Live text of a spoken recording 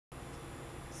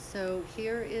So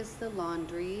here is the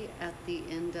laundry at the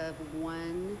end of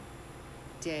one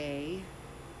day,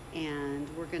 and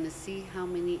we're going to see how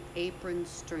many apron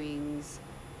strings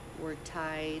were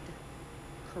tied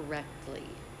correctly.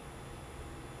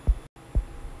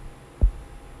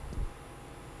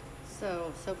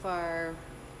 So far,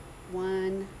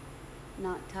 one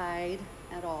not tied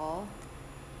at all,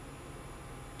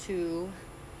 two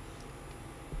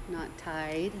not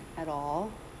tied at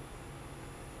all,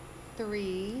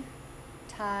 three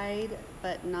tied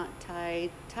but not tied,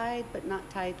 but not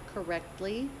tied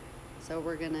correctly. So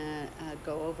we're gonna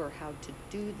go over how to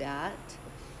do that.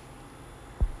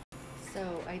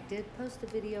 So I did post a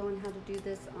video on how to do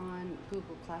this on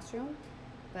Google Classroom,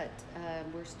 but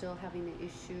we're still having an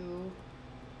issue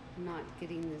not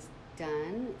getting this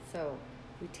done. So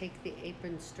we take the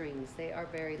apron strings, they are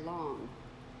very long.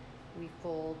 We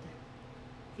fold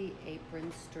the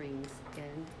apron strings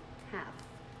in half,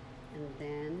 and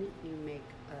then you make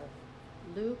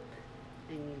a loop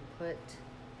and you put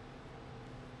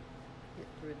it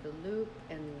through the loop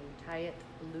and then you tie it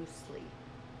loosely.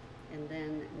 And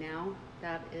then now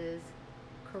that is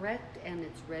correct and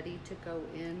it's ready to go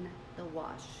in the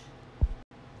wash.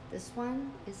 This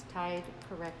one is tied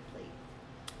correctly.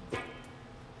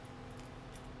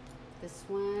 This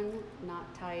one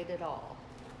not tied at all.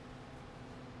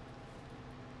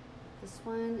 This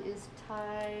one is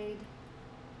tied,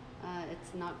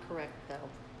 it's not correct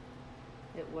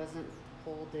though. It wasn't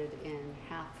folded in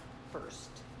half first.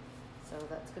 So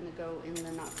that's gonna go in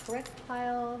the not correct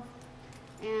pile,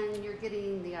 and you're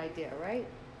getting the idea, right?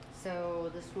 So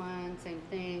this one, same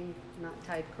thing, not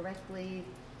tied correctly.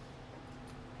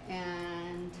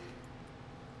 And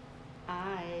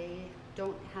I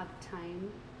don't have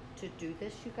time to do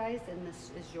this, you guys, and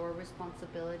this is your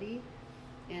responsibility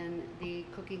in the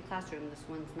cooking classroom. This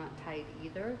one's not tied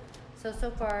either. So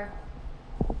far,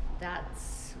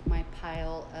 that's my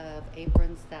pile of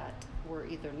aprons that were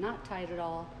either not tied at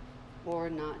all or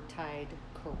not tied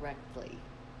correctly.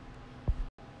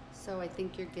 So I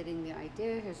think you're getting the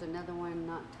idea. Here's another one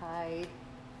not tied.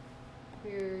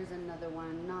 Here's another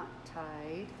one not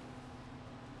tied.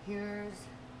 Here's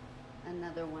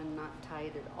another one not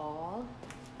tied at all.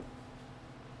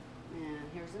 And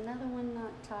here's another one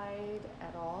not tied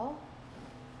at all.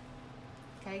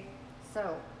 Okay,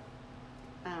 so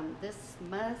this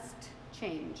must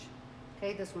change.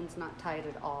 Okay, this one's not tied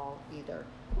at all either.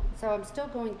 So I'm still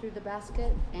going through the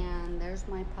basket, and there's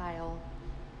my pile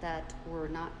that were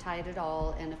not tied at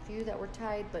all, and a few that were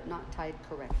tied but not tied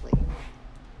correctly.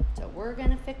 So we're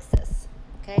gonna fix this,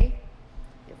 okay?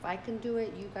 If I can do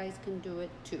it, you guys can do it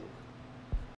too.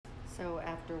 So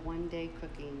after one day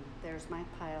cooking, there's my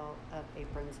pile of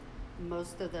aprons.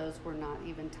 Most of those were not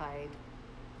even tied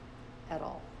at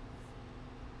all.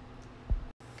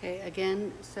 Okay,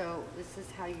 again, so this is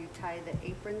how you tie the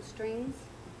apron strings.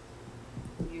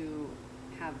 You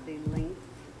have the length,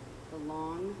 the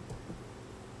long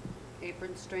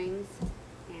apron strings,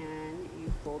 and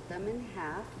you fold them in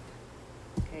half.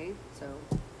 Okay, so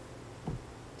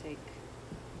take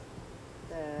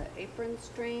the apron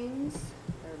strings,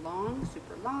 they're long,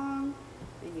 super long,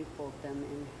 and you fold them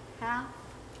in half.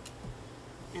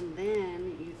 And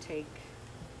then you take,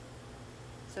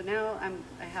 so now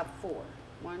I have four.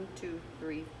 1, 2,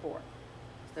 3, 4. So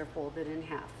they're folded in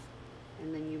half.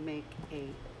 And then you make a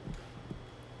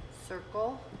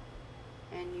circle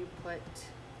and you put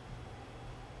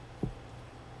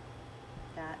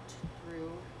that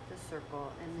through the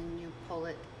circle, and then you pull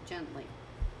it gently.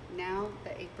 Now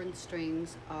the apron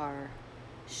strings are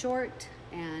short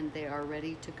and they are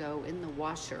ready to go in the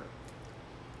washer.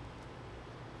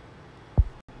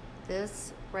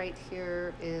 This right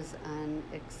here is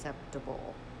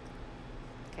unacceptable.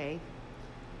 Okay,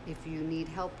 if you need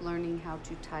help learning how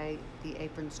to tie the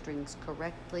apron strings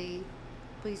correctly,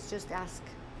 please just ask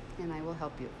and I will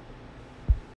help you.